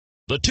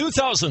The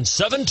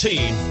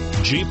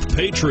 2017 Jeep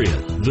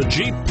Patriot. The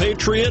Jeep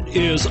Patriot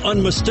is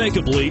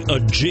unmistakably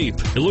a Jeep.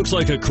 It looks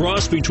like a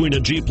cross between a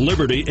Jeep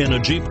Liberty and a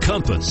Jeep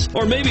Compass,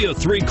 or maybe a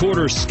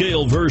 3/4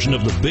 scale version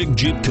of the big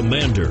Jeep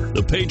Commander.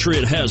 The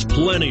Patriot has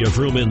plenty of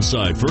room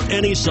inside for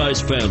any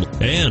size family,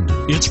 and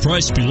it's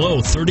priced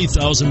below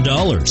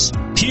 $30,000.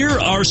 Here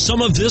are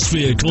some of this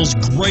vehicle's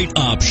great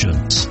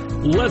options: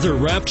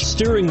 leather-wrapped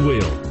steering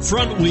wheel,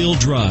 front-wheel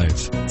drive,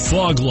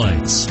 fog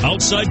lights,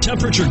 outside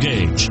temperature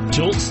gauge,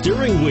 tilt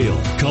steering wheel,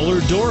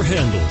 color door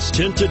handles,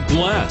 tinted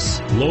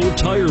glass, low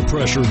tire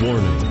pressure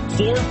warning,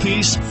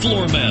 4-piece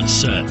floor mat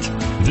set.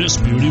 This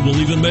beauty will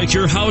even make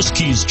your house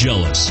keys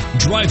jealous.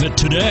 Drive it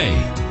today.